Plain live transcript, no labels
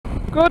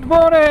Good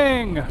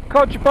morning!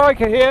 Codger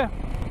Biker here.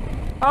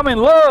 I'm in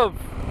love!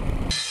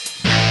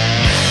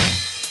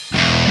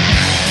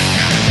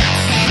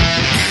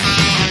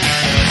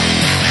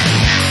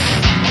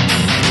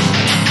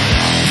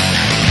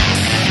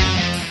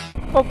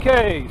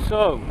 Okay,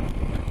 so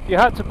you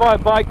had to buy a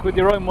bike with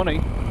your own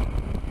money.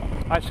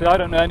 Actually, I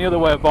don't know any other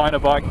way of buying a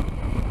bike.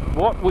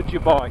 What would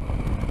you buy?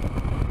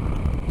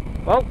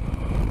 Well,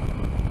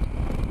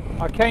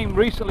 I came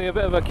recently a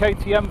bit of a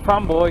KTM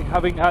fanboy,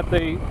 having had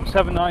the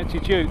 790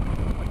 Duke.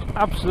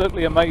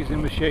 Absolutely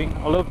amazing machine.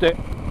 I loved it.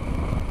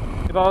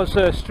 If I was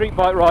a street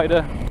bike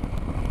rider,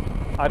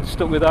 I'd have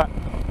stuck with that.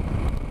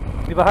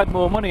 If I had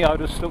more money, I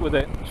would have stuck with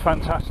it. It's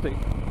fantastic.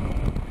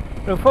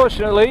 But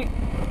unfortunately,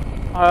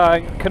 I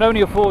can only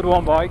afford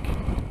one bike,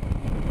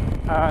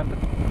 and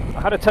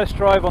I had a test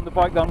drive on the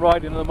bike that I'm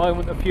riding at the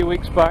moment a few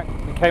weeks back.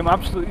 Became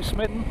absolutely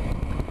smitten.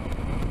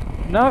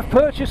 Now I've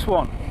purchased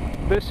one.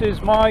 This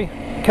is my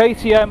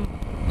KTM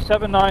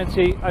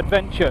 790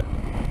 Adventure,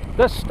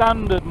 the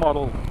standard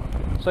model.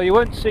 So you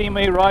won't see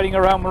me riding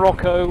around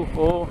Morocco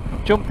or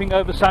jumping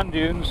over sand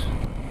dunes.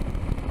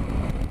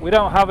 We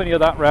don't have any of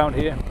that round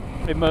here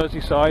in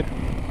Merseyside.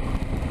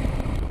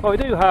 What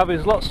we do have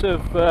is lots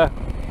of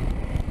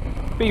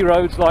B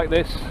roads like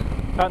this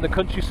out in the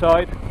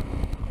countryside.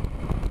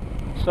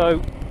 So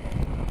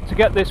to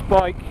get this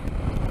bike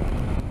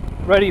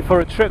ready for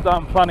a trip that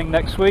I'm planning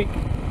next week,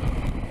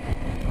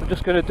 I'm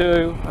just going to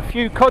do a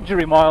few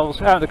codgery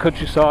miles out in the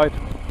countryside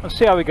and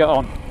see how we get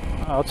on.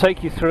 I'll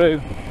take you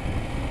through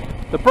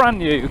the brand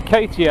new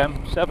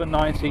KTM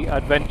 790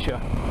 Adventure.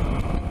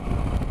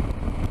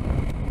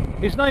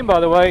 His name, by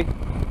the way,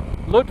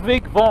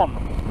 Ludwig Von.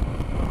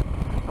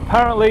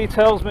 Apparently he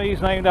tells me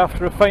he's named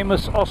after a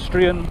famous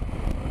Austrian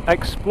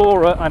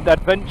explorer and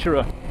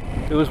adventurer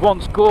who was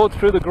once gored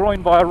through the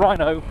groin by a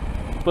rhino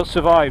but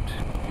survived.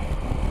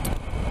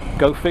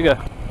 Go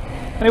figure.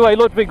 Anyway,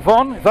 Ludwig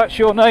Von, if that's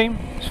your name,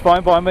 it's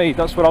fine by me.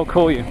 That's what I'll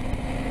call you.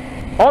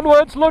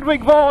 Onwards,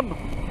 Ludwig Von!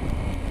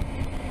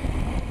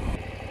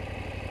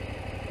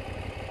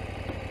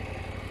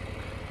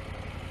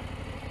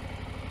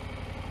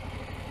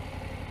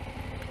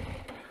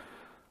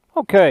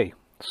 Okay,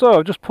 so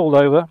I've just pulled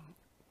over.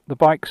 The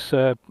bike's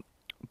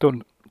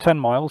done 10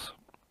 miles,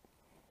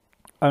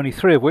 only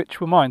 3 of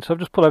which were mine. So I've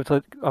just pulled over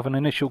to have an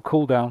initial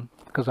cool down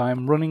because I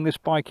am running this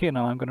bike in,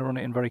 and I'm going to run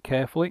it in very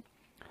carefully.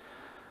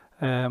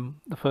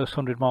 The first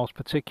 100 miles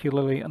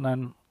particularly, and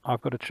then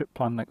I've got a trip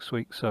planned next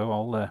week, so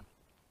I'll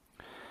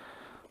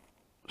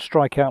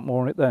strike out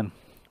more on it then.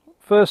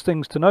 First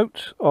things to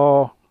note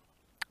are,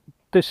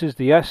 this is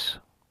the S,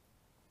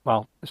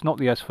 well, it's not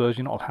the S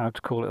version, not how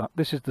to call it that.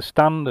 This is the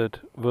standard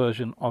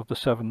version of the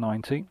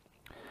 790.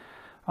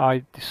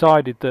 I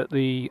decided that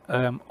the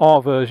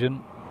R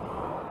version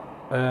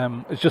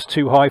is just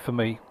too high for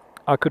me.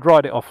 I could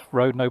ride it off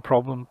road no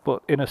problem,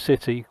 but in a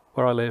city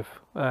where I live,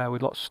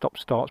 with lots of stop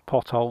starts,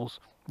 potholes,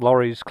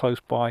 lorries close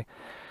by,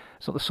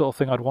 it's not the sort of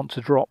thing I'd want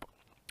to drop.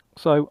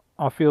 So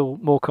I feel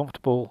more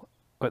comfortable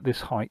at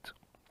this height.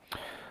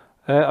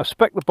 I've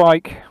spec'd the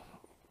bike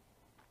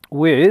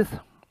with,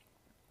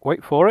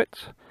 wait for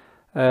it,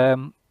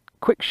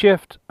 quick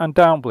shift and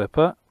down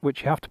blipper,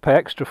 which you have to pay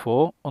extra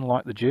for,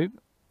 unlike the Duke,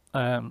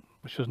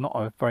 which was not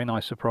a very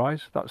nice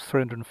surprise. That's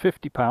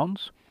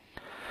 £350.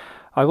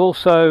 I've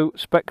also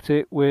spec'd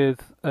it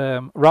with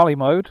rally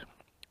mode,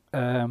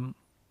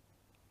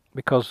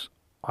 because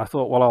I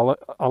thought, well,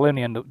 I'll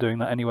only end up doing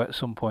that anyway at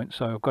some point,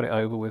 so I've got it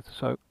over with.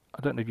 So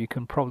I don't know if you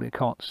can, probably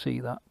can't see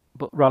that,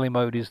 but rally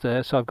mode is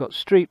there. So I've got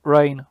street,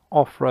 rain,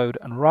 off-road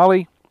and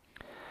rally.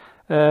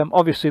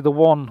 Obviously the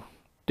one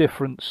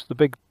difference, the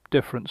big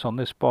difference on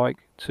this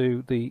bike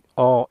to the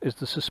R is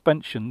the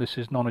suspension. This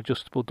is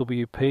non-adjustable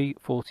WP,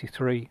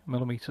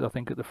 43mm I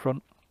think at the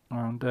front,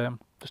 and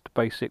just a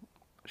basic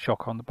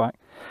shock on the back.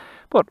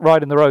 But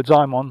riding the roads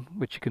I'm on,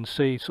 which you can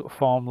see, sort of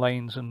farm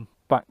lanes and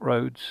back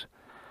roads,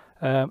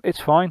 it's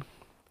fine.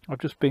 I've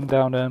just been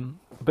down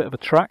a bit of a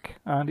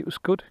track and it was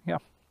good, yeah.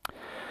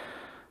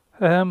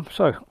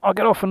 So I'll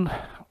get off and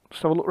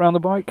just have a look around the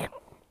bike.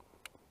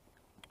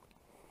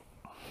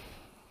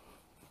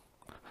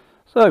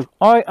 So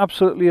I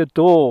absolutely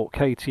adore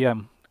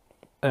KTM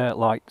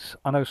lights.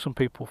 I know some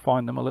people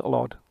find them a little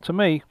odd. To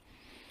me,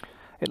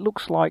 it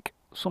looks like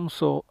some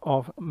sort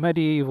of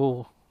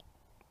medieval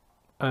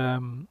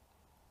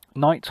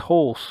knight's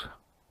horse.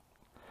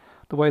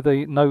 The way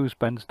the nose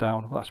bends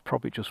down, well, that's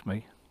probably just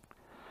me.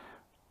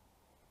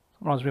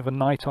 Reminds me of a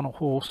knight on a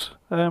horse.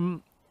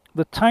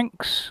 The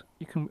tanks,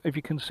 if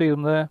you can see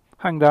them there,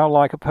 hang down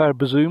like a pair of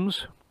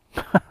bazooms.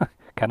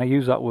 Can I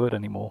use that word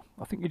anymore?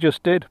 I think you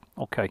just did.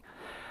 Okay.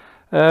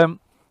 This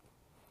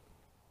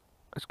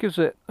gives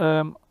it,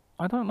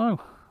 I don't know,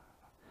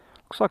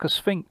 looks like a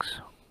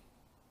sphinx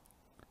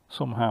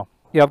somehow.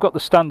 Yeah, I've got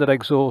the standard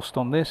exhaust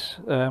on this.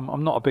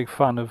 I'm not a big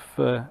fan of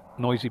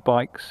noisy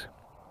bikes,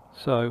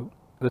 so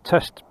the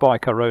test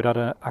bike I rode had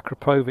an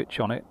Akrapovic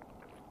on it.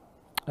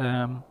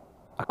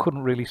 I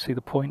couldn't really see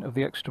the point of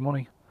the extra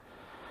money.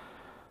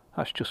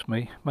 That's just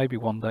me. Maybe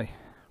one day.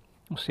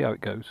 We'll see how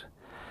it goes.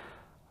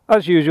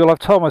 as usual, I've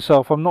told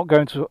myself I'm not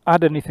going to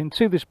add anything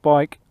to this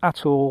bike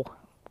at all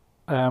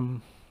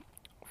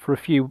for a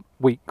few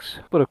weeks.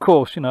 But of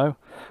course, you know,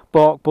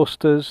 bark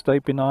busters,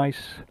 they'd be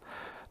nice.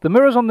 The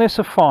mirrors on this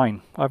are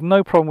fine. I've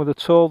no problem with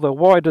it at all. They're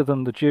wider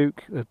than the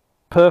Duke. They're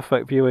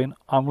perfect viewing.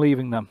 I'm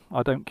leaving them.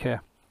 I don't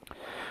care.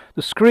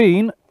 The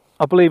screen,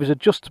 I believe, is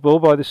adjustable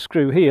by this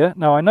screw here.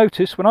 Now, I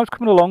noticed when I was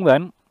coming along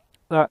then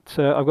that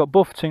I've got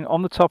buffeting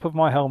on the top of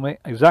my helmet,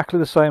 exactly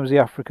the same as the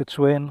Africa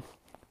Twin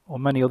or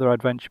many other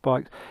adventure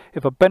bikes.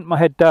 If I bent my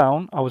head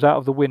down, I was out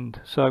of the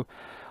wind. So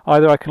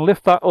either I can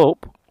lift that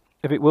up,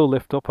 if it will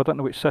lift up, I don't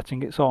know which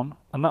setting it's on,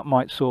 and that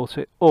might sort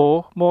it,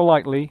 or more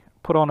likely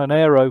put on an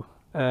aero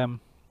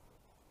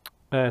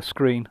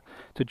screen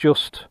to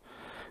just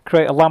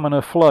create a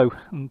laminar flow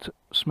and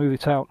smooth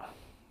it out.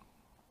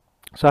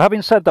 So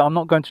having said that, I'm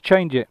not going to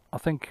change it. I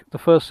think the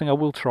first thing I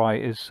will try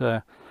is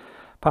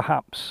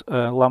perhaps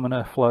a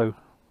laminar flow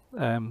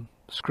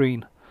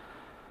screen.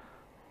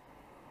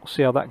 We'll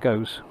see how that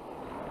goes.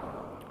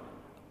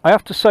 I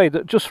have to say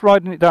that just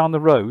riding it down the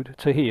road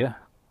to here,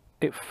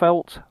 it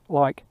felt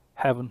like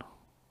heaven.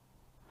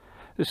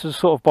 This is the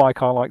sort of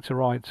bike I like to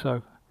ride,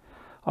 so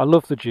I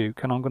love the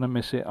Duke and I'm going to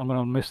miss it. I'm going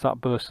to miss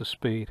that burst of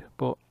speed,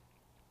 but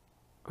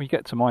when you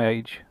get to my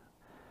age,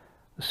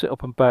 the sit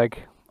up and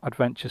beg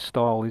adventure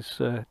style is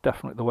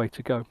definitely the way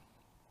to go.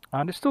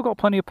 And it's still got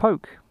plenty of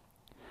poke.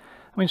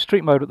 I'm in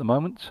street mode at the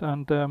moment,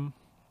 and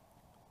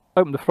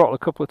opened the throttle a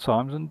couple of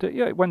times, and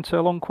yeah, it went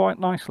along quite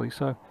nicely,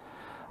 so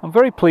I'm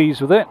very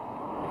pleased with it.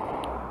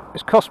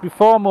 It's cost me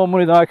far more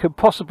money than I could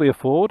possibly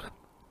afford,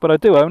 but I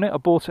do own it. I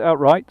bought it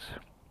outright.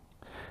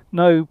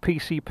 No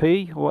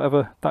PCP, or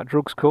whatever that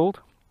drug's called,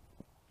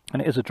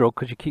 and it is a drug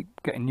because you keep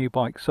getting new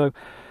bikes, so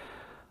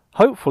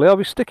hopefully I'll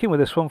be sticking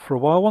with this one for a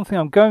while. One thing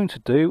I'm going to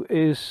do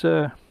is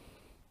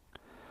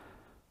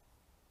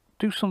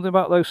do something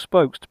about those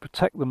spokes to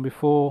protect them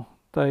before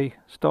they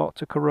start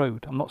to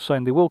corrode. I'm not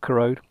saying they will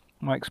corrode.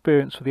 My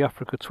experience with the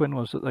Africa Twin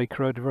was that they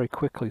corroded very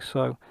quickly,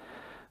 so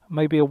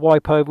maybe a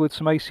wipe over with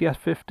some ACF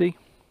 50.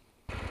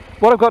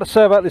 What I've got to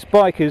say about this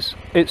bike is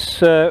it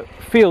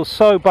feels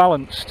so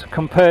balanced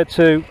compared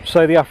to,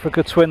 say, the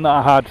Africa Twin that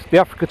I had. The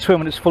Africa Twin,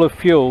 when it's full of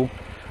fuel,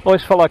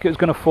 always felt like it was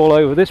going to fall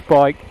over. This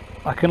bike,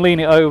 I can lean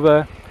it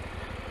over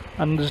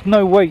and there's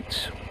no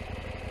weight.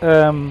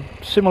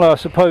 Similar, I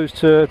suppose,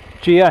 to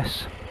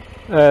GS,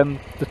 the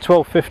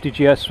 1250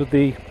 GS with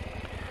the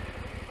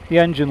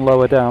engine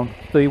lower down.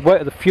 The weight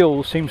of the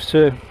fuel seems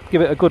to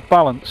give it a good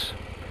balance.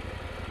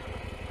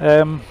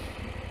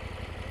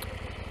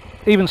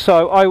 Even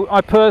so,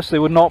 I personally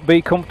would not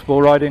be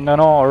comfortable riding an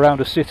R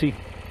around a city,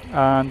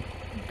 and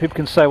people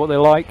can say what they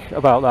like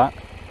about that.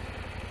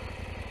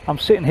 I'm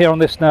sitting here on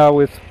this now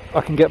with,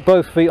 I can get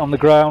both feet on the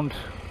ground,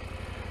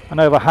 and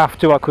if I have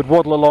to I could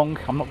waddle along.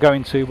 I'm not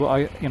going to, but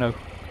I, you know,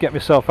 get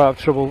myself out of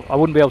trouble. I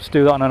wouldn't be able to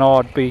do that on an R.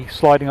 I'd be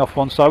sliding off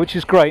one side, which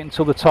is great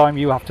until the time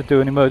you have to do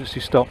an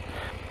emergency stop.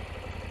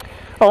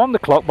 Oh, on the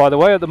clock, by the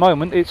way, at the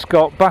moment it's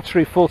got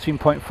battery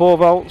 14.4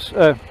 volts,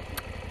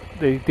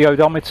 the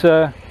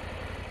odometer,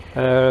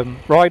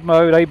 ride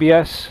mode,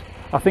 ABS.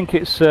 I think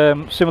it's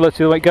similar to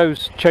the way it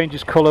goes,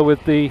 changes colour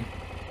with the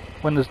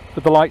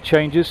light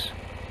changes.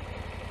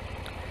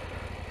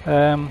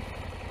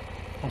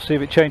 I'll see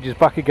if it changes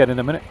back again in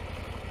a minute.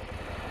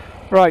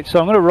 Right, so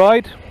I'm going to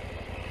ride,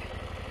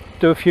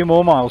 do a few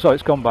more miles. Oh,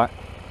 it's gone back.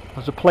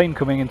 There's a plane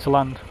coming into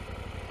land.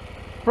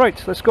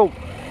 Right, let's go.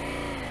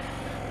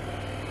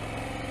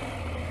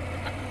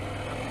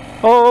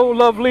 Oh,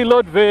 lovely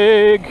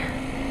Ludwig!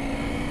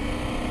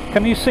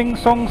 Can you sing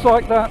songs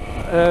like that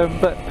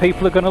that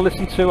people are going to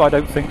listen to? I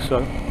don't think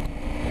so.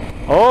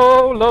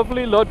 Oh,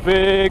 lovely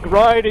Ludwig,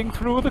 riding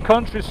through the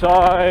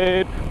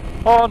countryside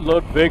on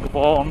Ludwig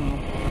Von.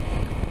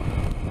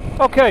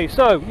 Okay,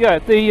 so yeah,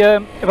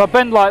 if I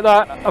bend like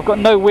that, I've got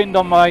no wind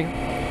on my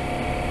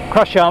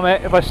crash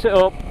helmet. If I sit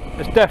up,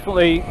 there's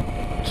definitely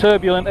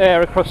turbulent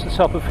air across the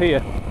top of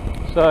here.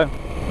 So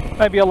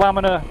maybe a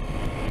laminar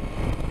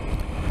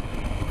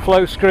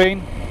flow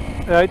screen.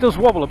 It does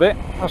wobble a bit,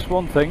 that's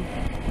one thing.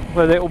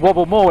 Whether it will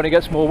wobble more when it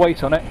gets more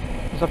weight on it,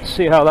 just have to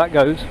see how that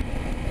goes.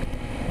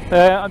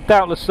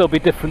 Doubtless there'll be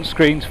different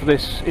screens for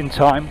this in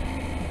time,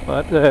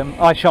 but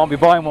I shan't be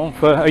buying one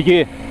for a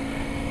year.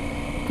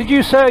 Did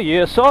you say a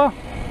year, sir?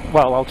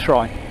 Well, I'll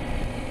try.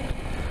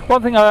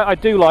 One thing I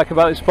do like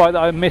about this bike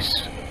that I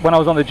miss when I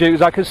was on the Duke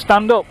is I can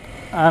stand up,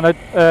 and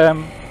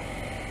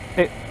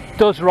it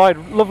does ride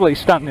lovely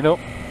standing up.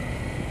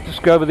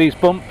 Just go over these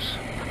bumps.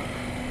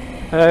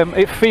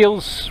 It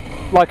feels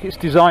like it's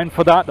designed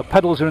for that. The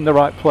pedals are in the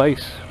right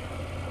place.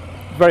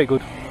 Very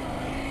good.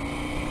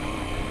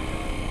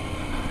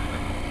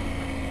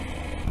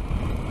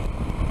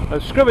 So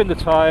screw in the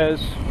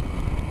tyres,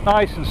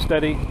 nice and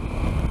steady.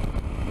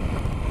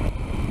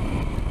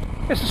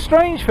 It's a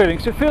strange feeling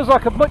because it feels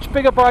like a much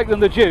bigger bike than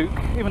the Duke,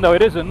 even though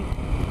it isn't,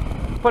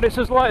 but it's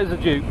as light as the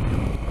Duke.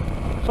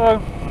 So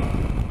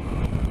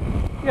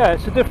yeah,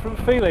 it's a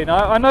different feeling.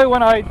 I know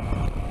when I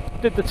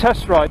did the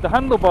test ride, the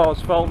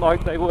handlebars felt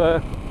like they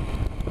were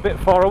a bit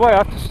far away. I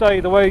have to say,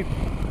 the way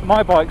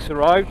my bike's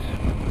arrived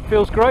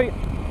feels great.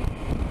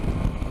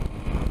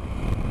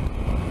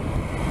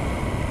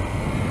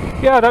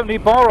 Yeah, I don't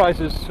need bar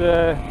risers.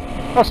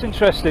 That's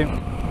interesting.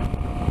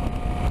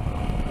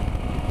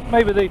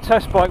 Maybe the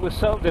test bike was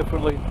set up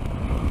differently.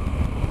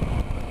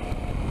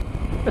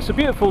 It's a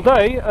beautiful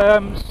day.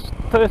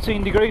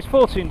 13 degrees,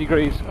 14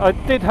 degrees. I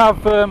did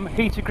have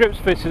heated grips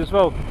fitted as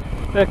well.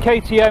 They're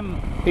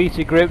KTM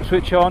heated grips,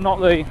 which are not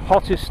the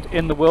hottest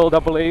in the world, I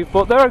believe,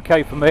 but they're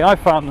okay for me. I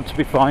found them to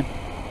be fine.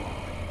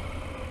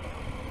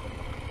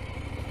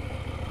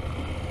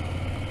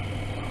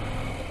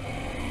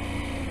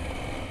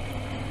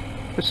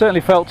 It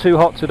certainly felt too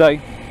hot today.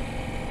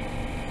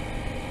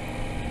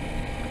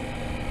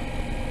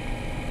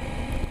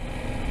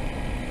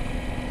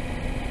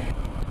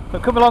 So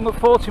come along at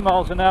 40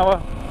 miles an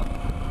hour.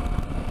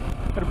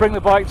 Going to bring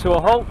the bike to a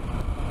halt.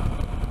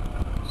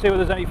 See whether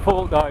there's any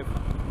fault dive.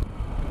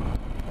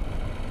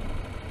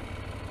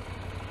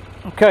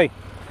 Okay,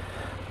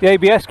 the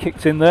ABS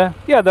kicked in there.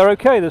 Yeah, they're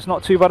okay. There's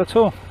not too bad at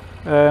all.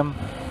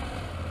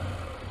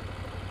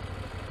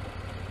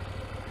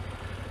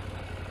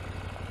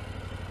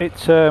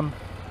 It's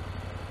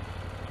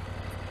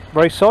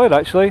very solid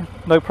actually,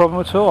 no problem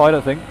at all, I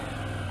don't think.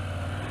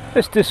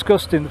 It's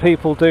disgusting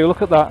people do.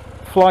 Look at that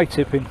fly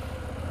tipping.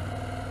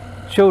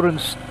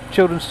 Children's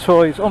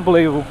toys,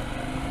 unbelievable.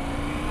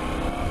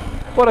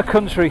 What a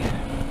country.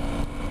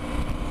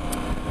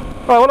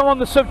 Right, while I'm on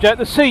the subject,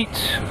 the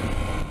seat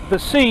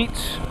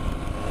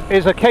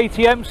is a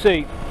KTM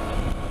seat,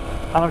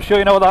 and I'm sure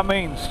you know what that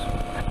means.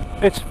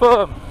 It's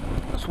firm,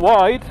 it's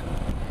wide.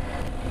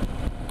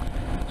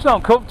 It's not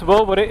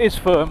uncomfortable, but it is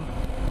firm.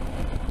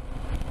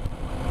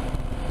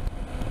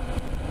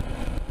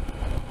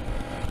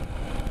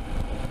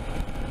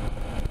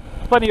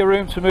 Plenty of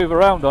room to move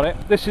around on it.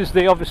 This is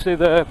obviously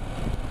the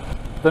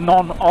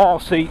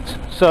non-R seat.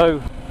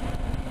 So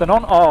the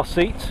non-R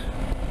seat,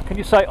 can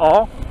you say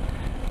R?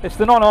 It's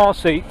the non-R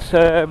seat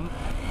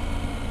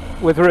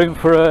with room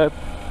for a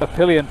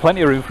pillion,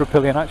 plenty of room for a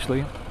pillion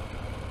actually.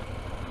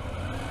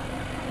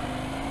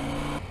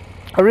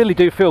 I really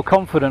do feel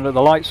confident at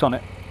the lights on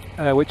it.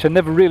 Which I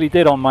never really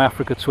did on my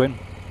Africa Twin.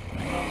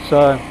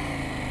 So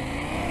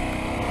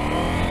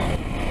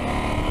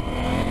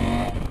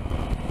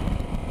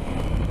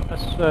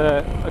that's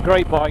a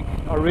great bike.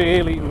 I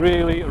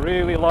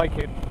really like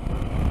it.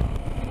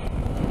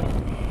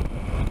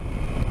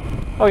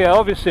 Oh yeah,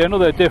 obviously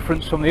another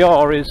difference from the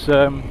R is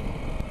the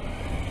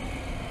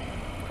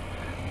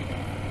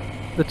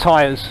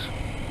tyres.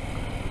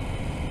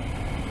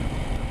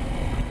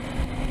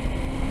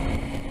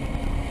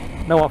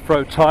 No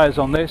off-road tyres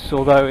on this,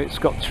 although it's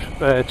got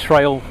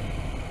trail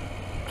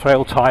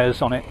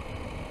tyres on it,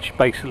 which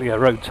basically are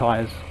road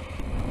tyres.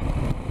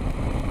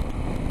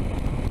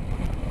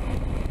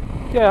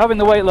 Yeah, having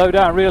the weight low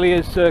down really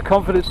is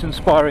confidence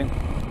inspiring.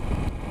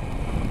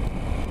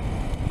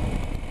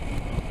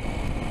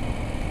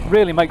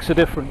 Really makes a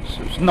difference.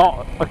 It's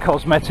not a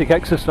cosmetic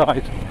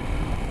exercise.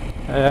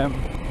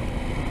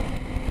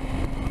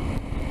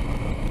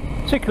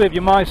 Particularly if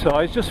you're my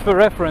size. Just for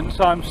reference,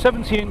 I'm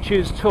 70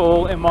 inches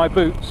tall in my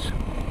boots,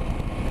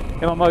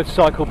 in my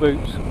motorcycle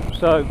boots,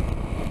 so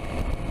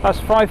that's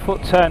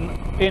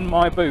 5'10" in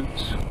my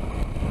boots,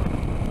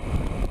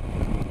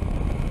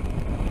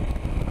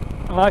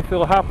 and I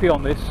feel happy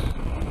on this.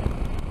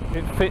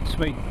 It fits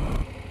me.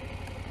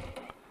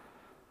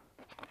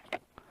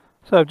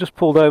 So I've just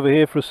pulled over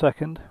here for a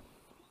second,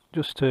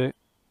 just to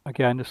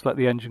again just let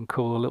the engine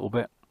cool a little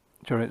bit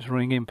during its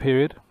running in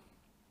period.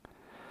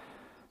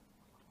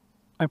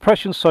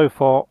 Impressions so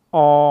far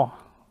are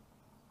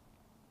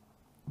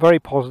very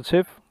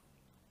positive.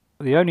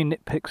 The only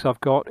nitpicks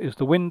I've got is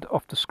the wind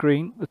off the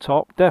screen. The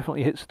top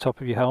definitely hits the top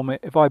of your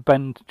helmet. If I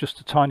bend just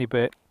a tiny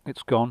bit,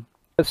 it's gone.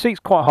 The seat's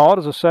quite hard,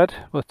 as I said,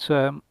 but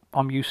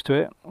I'm used to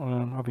it,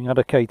 having had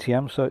a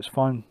KTM, so it's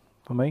fine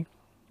for me.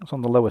 It's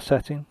on the lower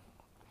setting.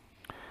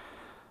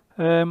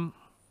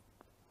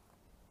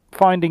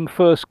 Finding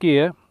first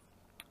gear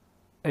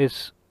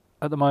is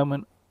at the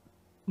moment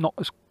not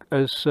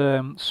as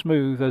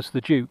smooth as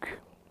the Duke.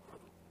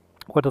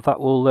 Whether that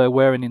will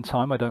wear in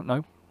time, I don't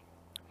know.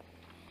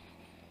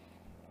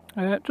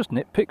 Just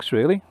nitpicks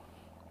really.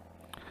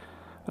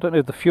 I don't know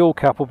if the fuel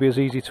cap will be as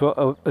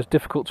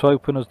difficult to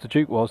open as the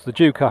Duke was. The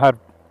Duke I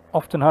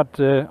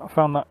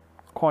found that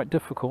quite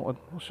difficult.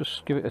 Let's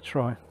just give it a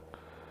try.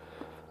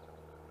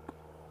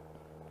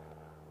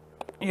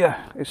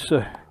 Yeah, it's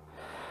a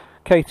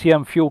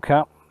KTM fuel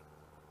cap.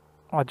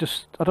 I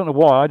don't know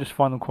why, I just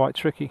find them quite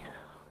tricky.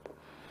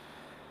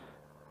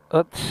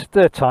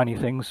 They're tiny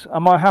things.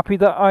 Am I happy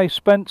that I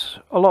spent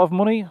a lot of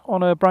money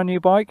on a brand new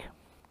bike?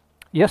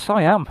 Yes,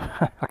 I am.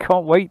 I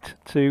can't wait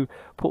to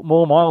put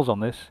more miles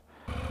on this.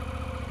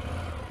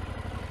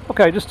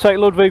 Okay, just take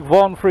Ludwig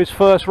Von for his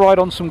first ride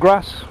on some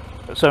grass.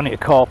 It's only a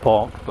car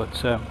park,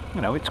 but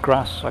you know, it's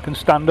grass. I can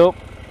stand up.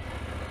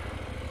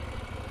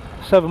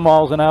 7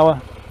 miles an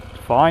hour,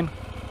 fine.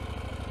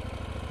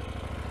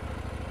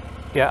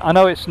 Yeah, I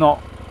know it's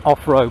not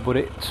off-road, but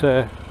it's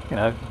you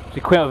know, the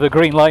equivalent of the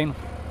green lane.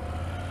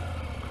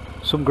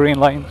 Some green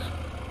lanes.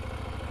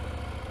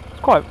 It's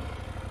quite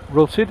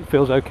rutted, it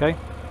feels okay.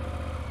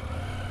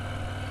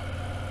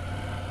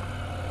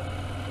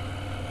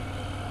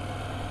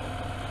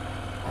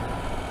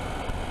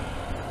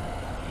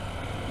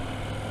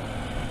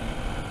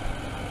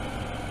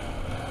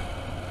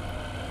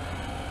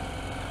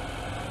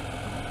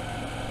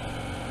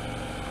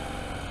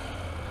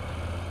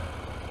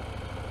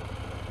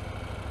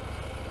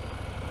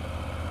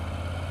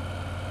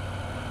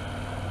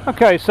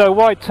 Okay, so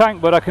wide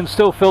tank, but I can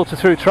still filter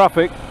through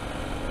traffic.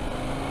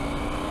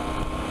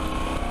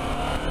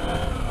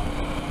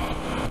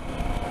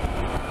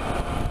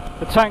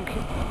 The tank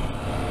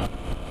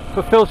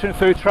for filtering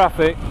through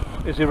traffic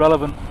is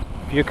irrelevant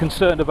if you're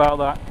concerned about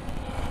that.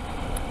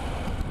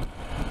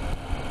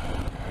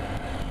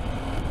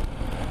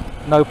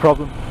 No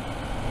problem.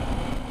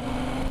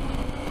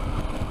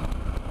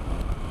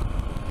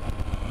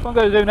 What I'm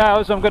going to do now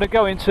is I'm going to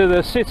go into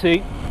the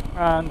city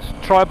and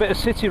try a bit of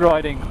city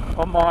riding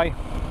on my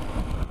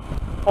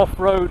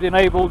off-road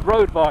enabled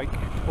road bike,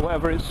 or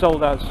whatever it's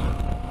sold as.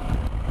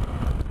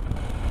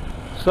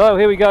 So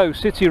here we go,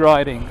 city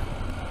riding.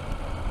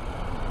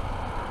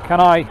 Can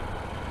I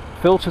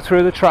filter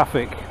through the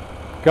traffic?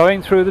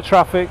 Going through the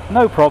traffic,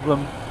 no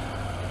problem.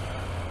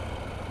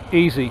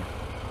 Easy.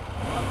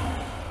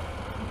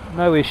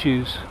 No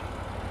issues.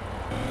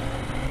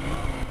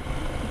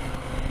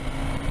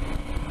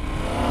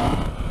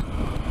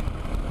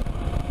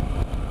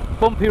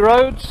 Bumpy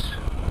roads.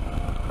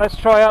 Let's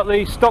try out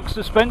the stock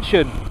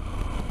suspension.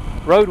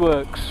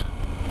 Roadworks.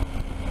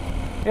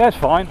 Yeah, it's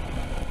fine.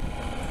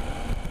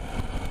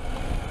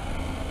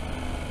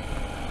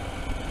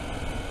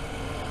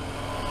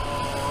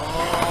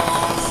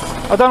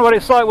 I don't know what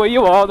it's like where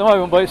you are at the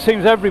moment, but it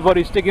seems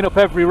everybody's digging up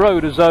every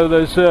road as though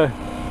there's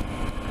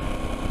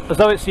as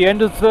though it's the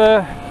end of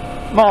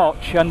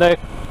March and their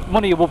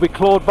money will be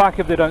clawed back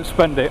if they don't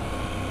spend it.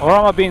 Or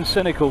am I being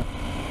cynical?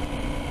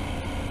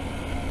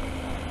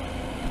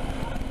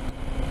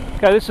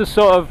 Okay, this is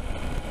sort of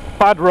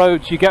bad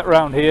roads you get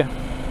round here.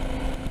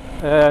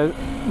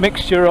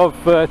 Mixture of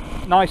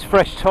nice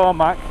fresh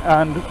tarmac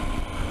and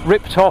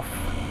ripped off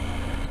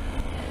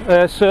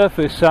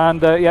surface,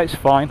 and yeah, it's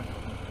fine.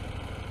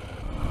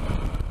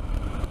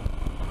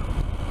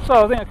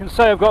 So I think I can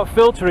say I've got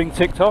filtering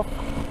ticked off.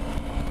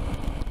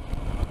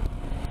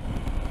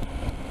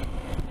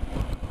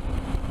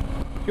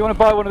 If you want to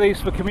buy one of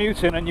these for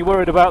commuting and you're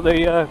worried about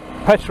the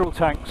petrol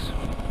tanks,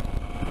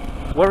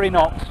 worry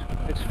not,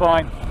 it's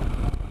fine.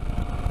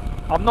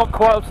 I'm not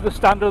quite up to the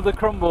standard of the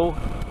crumble,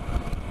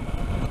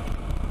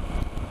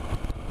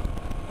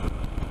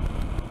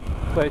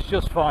 but it's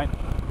just fine.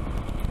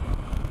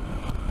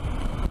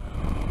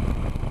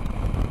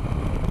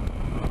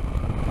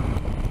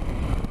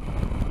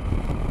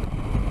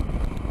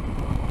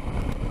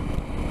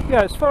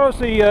 Yeah, as far as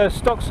the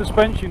stock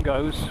suspension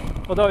goes,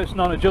 although it's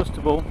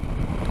non-adjustable,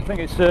 I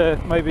think it's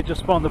maybe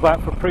just on the back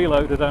for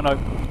preload, I don't know.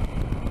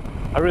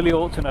 I really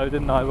ought to know,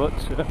 didn't I, but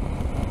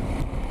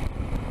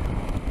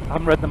I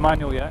haven't read the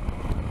manual yet.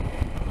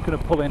 I'm going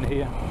to pull in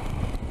here.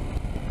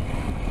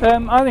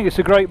 I think it's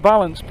a great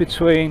balance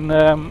between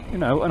you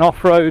know, an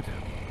off-road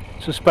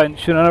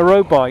suspension and a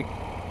road bike.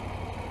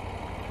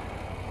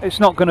 It's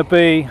not going to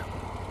be,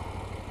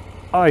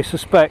 I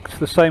suspect,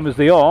 the same as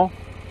the R,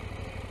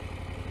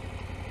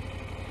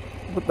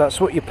 but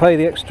that's what you pay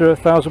the extra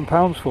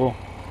 £1,000 for.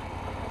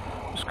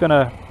 Just going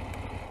to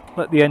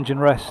let the engine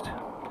rest.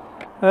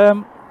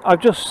 I've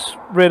just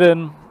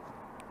ridden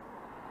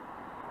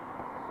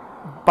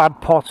bad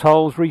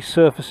potholes,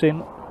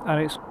 resurfacing,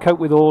 and it's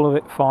coped with all of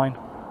it fine.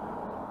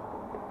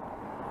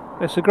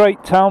 It's a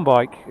great town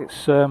bike.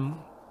 It's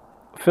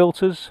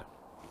filters.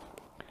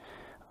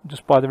 I'm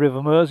just by the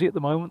River Mersey at the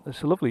moment.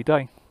 It's a lovely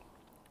day.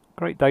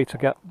 Great day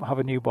to have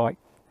a new bike.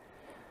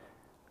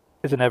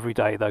 Isn't every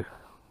day though.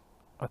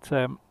 But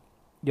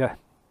yeah,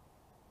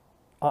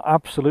 I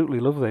absolutely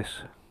love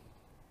this.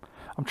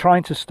 I'm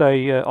trying to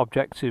stay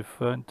objective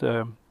and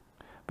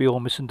be all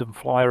Miss and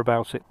Flyer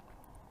about it.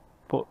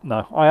 But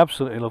no, I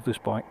absolutely love this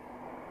bike.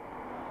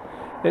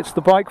 It's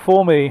the bike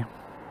for me.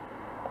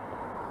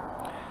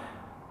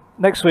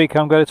 Next week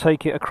I'm going to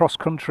take it across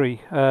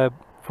country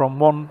from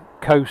one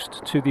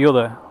coast to the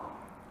other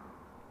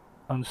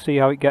and see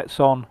how it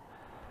gets on.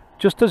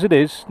 Just as it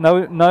is,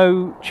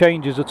 no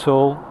changes at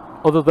all,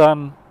 other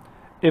than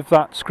if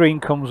that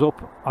screen comes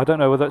up, I don't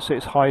know whether it's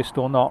its highest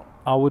or not,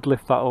 I would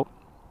lift that up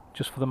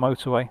just for the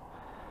motorway.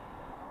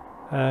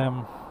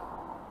 Other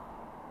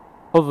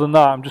than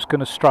that, I'm just going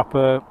to strap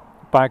a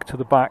bag to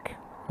the back,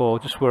 or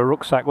just wear a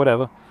rucksack,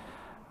 whatever,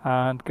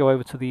 and go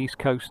over to the east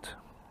coast.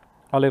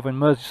 I live in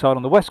Merseyside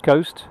on the west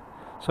coast,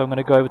 so I'm going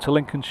to go over to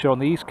Lincolnshire on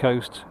the east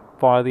coast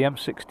via the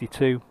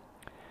M62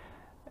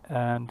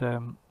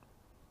 and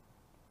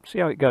see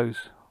how it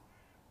goes.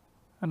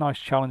 A nice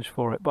challenge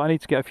for it, but I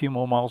need to get a few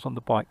more miles on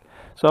the bike,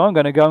 so I'm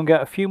going to go and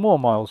get a few more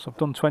miles. I've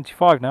done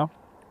 25 now.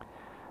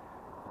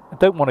 I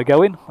don't want to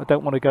go in, I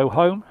don't want to go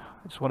home,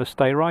 I just want to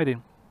stay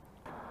riding.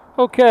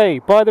 Okay,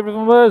 by the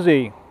River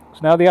Mersey.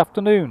 It's now the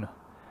afternoon.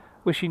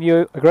 Wishing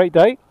you a great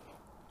day.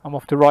 I'm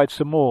off to ride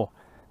some more.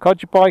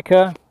 Codger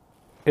Biker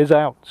is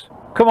out.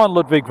 Come on,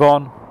 Ludwig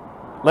Von,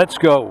 let's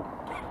go.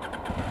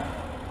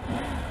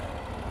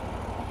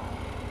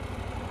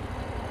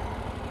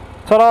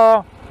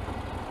 Ta-da!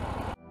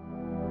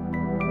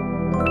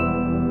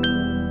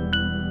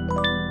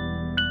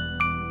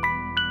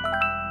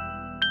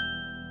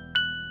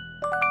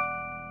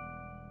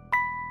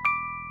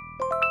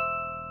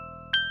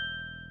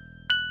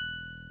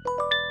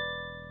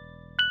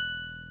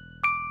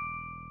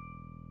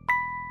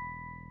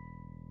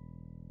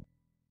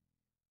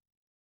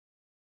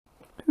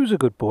 Who's a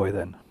good boy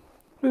then?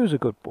 Who's a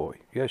good boy?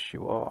 Yes,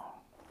 you are.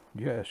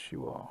 Yes,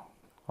 you are.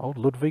 Old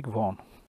Ludwig von.